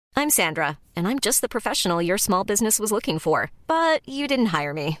I'm Sandra, and I'm just the professional your small business was looking for. But you didn't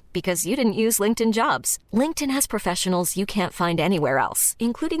hire me because you didn't use LinkedIn Jobs. LinkedIn has professionals you can't find anywhere else,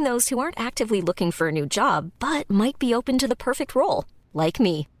 including those who aren't actively looking for a new job, but might be open to the perfect role, like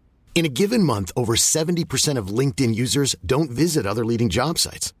me. In a given month, over 70% of LinkedIn users don't visit other leading job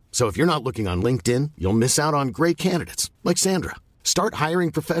sites. So if you're not looking on LinkedIn, you'll miss out on great candidates like Sandra. Start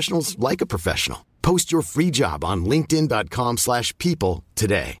hiring professionals like a professional. Post your free job on linkedin.com/people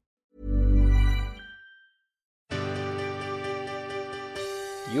today.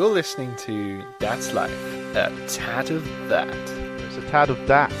 You're listening to That's Life, a tad of that. It's a tad of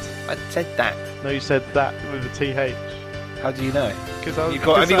that. I said that. No, you said that with a TH. How do you know? Have you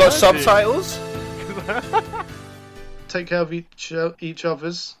got subtitles? Take care of each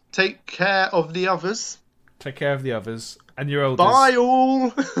other's. Take care of the others. Take care of the others. And your elders. Bye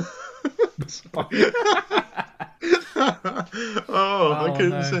all! My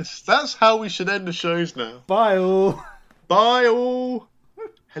goodness. No. That's how we should end the shows now. Bye all. Bye all.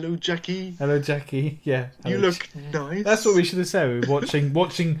 Hello, Jackie. Hello, Jackie. Yeah. You look nice. That's what we should have said. We were watching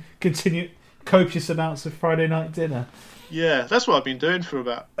copious amounts of Friday night dinner. Yeah, that's what I've been doing for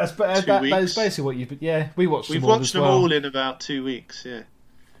about 2 weeks. That is basically what you've been... Yeah, we watched them all. We've watched them all in about 2 weeks, yeah.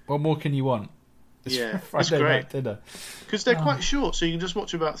 What more can you want? It's Friday it's great. Night dinner. Because they're quite short, so you can just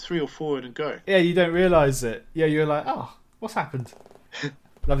watch about 3 or 4 in a go. Yeah, you don't realise it. Yeah, you're like, oh, what's happened?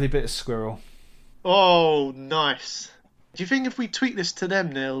 Lovely bit of squirrel. Oh, nice. Do you think if we tweet this to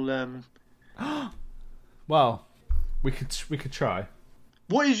them, they'll... Well, we could try.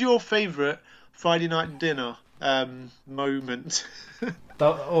 What is your favourite Friday night dinner moment?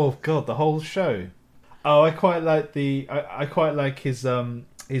 Oh God, the whole show. Oh, I quite like I quite like his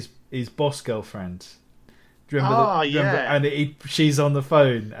boss girlfriend. Do you remember? Remember? And she's on the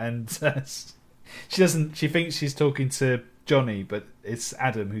phone, and she doesn't. She thinks she's talking to Johnny, but it's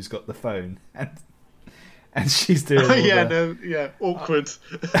Adam who's got the phone, and she's doing. Awkward.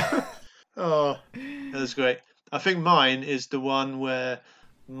 Oh, that's great. I think mine is the one where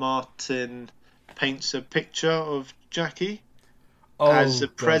Martin paints a picture of Jackie as a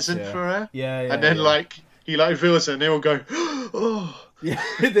present for her. And then he reveals it and they all go, oh. Yeah,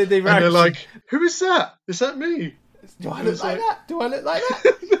 they and they're like, who is that? Is that me? Do I look like that? Do I look like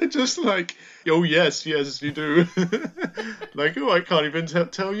that? They're just like, oh yes, you do. Like, oh, I can't even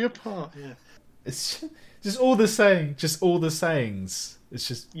tell you apart. Yeah. It's just all the sayings. It's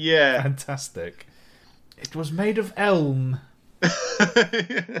just fantastic. It was made of elm.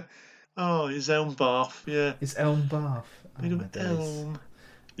 Oh, his elm bath, yeah. His elm bath. Made of elm.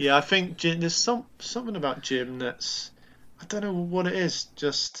 Yeah, I think there's something about Jim that's... I don't know what it is.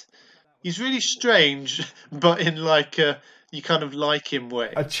 Just... He's really strange, but in like a... You kind of like him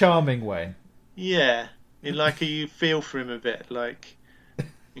way. A charming way. Yeah. In like you feel for him a bit, like...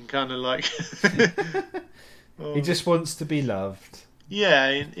 In kind of like... He just wants to be loved. Yeah,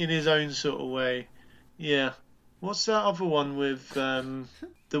 in his own sort of way. Yeah. What's that other one with the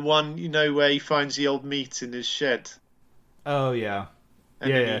one where he finds the old meat in his shed? Oh yeah,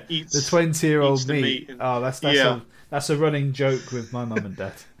 and he eats, the 20-year-old meat. Oh, that's a running joke with my mum and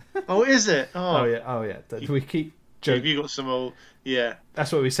dad. Oh, is it? Oh yeah. We keep joking. Have you got some old? Yeah.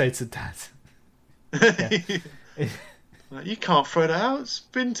 That's what we say to Dad. Like, you can't throw that out. It's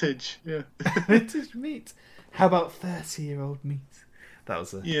vintage. Yeah. Vintage meat. How about 30-year-old meat? That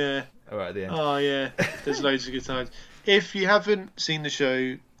was a... Yeah. All right, at the end. Oh, yeah. There's loads of good times. If you haven't seen the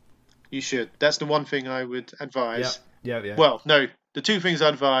show, you should. That's the one thing I would advise. Yeah. Well, no. The two things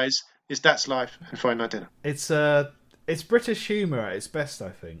I'd advise is That's Life and Friday Night Dinner. It's British humour at its best,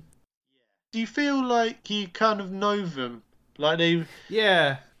 I think. Do you feel like you kind of know them? Like they...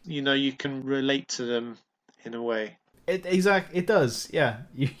 Yeah. You can relate to them in a way. It does, yeah.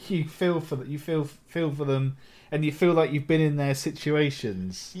 You feel for them. You feel for them, and you feel like you've been in their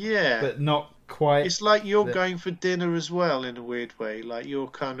situations. Yeah, but not quite. It's like you're going for dinner as well in a weird way. Like you're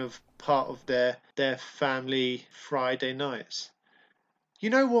kind of part of their family Friday nights.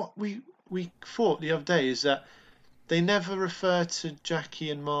 You know what we thought the other day is that they never refer to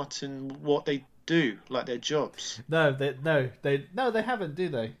Jackie and Martin what they do, like their jobs. No, they haven't, do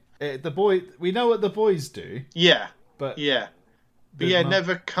they? We know what the boys do. Yeah. But it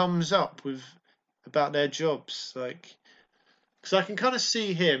never comes up about their jobs, like, because I can kind of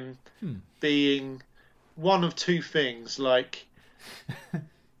see him being one of two things, like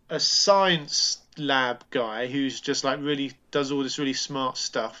a science lab guy who's just like really does all this really smart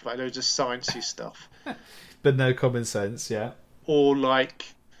stuff, like loads of sciencey stuff, but no common sense, yeah. Or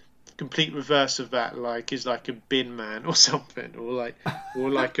like complete reverse of that, like, is like a bin man or something, or like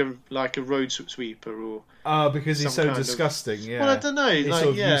a road sweeper, or because he's so disgusting. Yeah. Well, I don't know. He's like,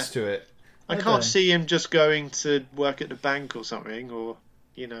 sort of used to it. I can't see him just going to work at the bank or something, or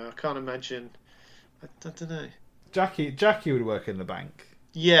I can't imagine. I don't know. Jackie would work in the bank.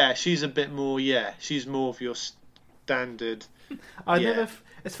 Yeah, she's a bit more. Yeah, she's more of your standard.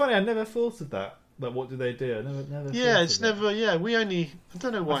 It's funny. I never thought of that. Like, what do they do? I never. Yeah, it's never. Yeah, we only. I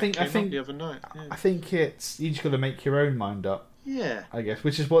don't know why it came up the other night. Yeah. I think it's you just got to make your own mind up. Yeah. I guess,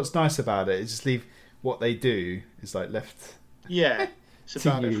 which is what's nice about it. Is just leave what they do is like left. Yeah, it's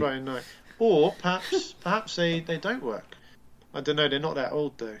about it Friday night, or perhaps they don't work. I don't know. They're not that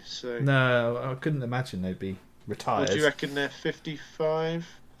old though, so. No, I couldn't imagine they'd be retired. What do you reckon? They're 55.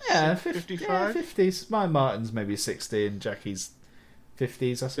 Yeah, 55. Yeah, 50s. My Martin's maybe 60 and Jackie's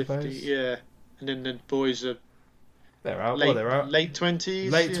 50s, I suppose. 50, yeah. And then the boys are they're out. Late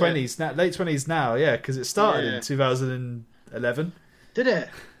 20s. Late 20s now. Late 20s now. Yeah, because it started in 2011. Did it?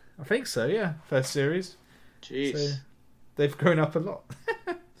 I think so. Yeah, first series. Jeez. So they've grown up a lot.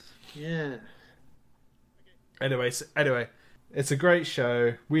 Yeah. Anyway, it's a great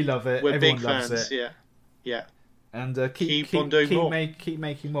show. We love it. We're Everyone big loves fans. it. Yeah. And keep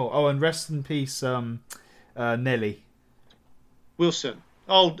making more. Oh, and rest in peace, Nelly Wilson.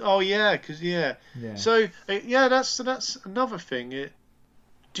 Oh yeah, because yeah. So that's another thing.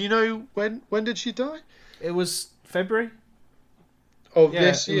 Do you know when did she die? It was February of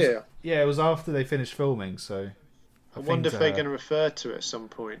this year. It was after they finished filming. So I wonder if they're going to refer to it at some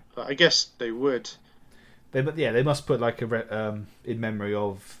point. Like, I guess they would. They must put like a in memory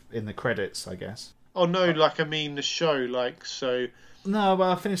of in the credits, I guess. Oh no, like I mean the show, like so. No,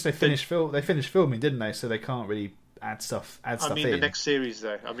 well, they finished filming, didn't they? So they can't really add stuff in. I mean the next series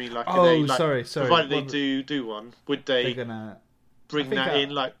though. I mean like. Oh, sorry. Provided they do one, would they bring that in?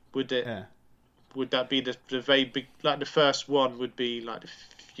 Like, would it? Yeah. Would that be the very big? Like the first one would be like the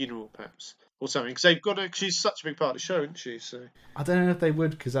funeral, perhaps, or something? Because they've got to. She's such a big part of the show, isn't she? So. I don't know if they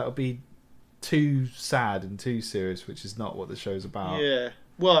would, because that would be too sad and too serious, which is not what the show's about. Yeah.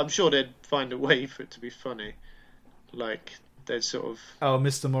 Well, I'm sure they'd find a way for it to be funny. Like, they'd sort of... Oh,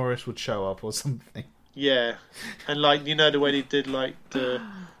 Mr. Morris would show up or something. Yeah. And, like, the way they did, like, the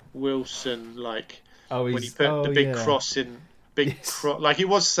Wilson, like... when he put the big cross in... Like, it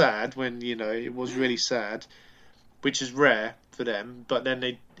was sad when, it was really sad, which is rare for them. But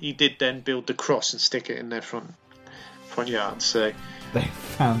then he did then build the cross and stick it in their front yard, so... They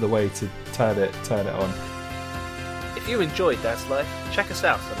found a way to turn it on. If you enjoyed Dad's Life, check us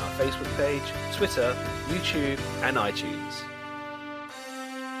out on our Facebook page, Twitter, YouTube, and iTunes.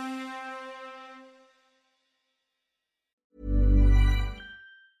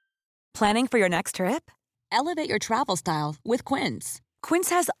 Planning for your next trip? Elevate your travel style with Quince. Quince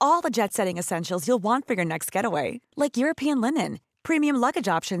has all the jet-setting essentials you'll want for your next getaway, like European linen, premium luggage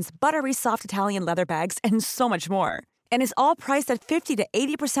options, buttery soft Italian leather bags, and so much more. And is all priced at 50 to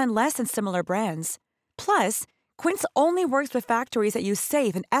 80% less than similar brands. Plus, Quince only works with factories that use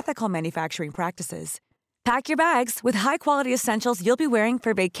safe and ethical manufacturing practices. Pack your bags with high-quality essentials you'll be wearing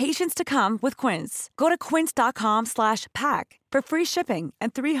for vacations to come with Quince. Go to quince.com/pack for free shipping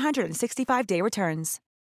and 365-day returns.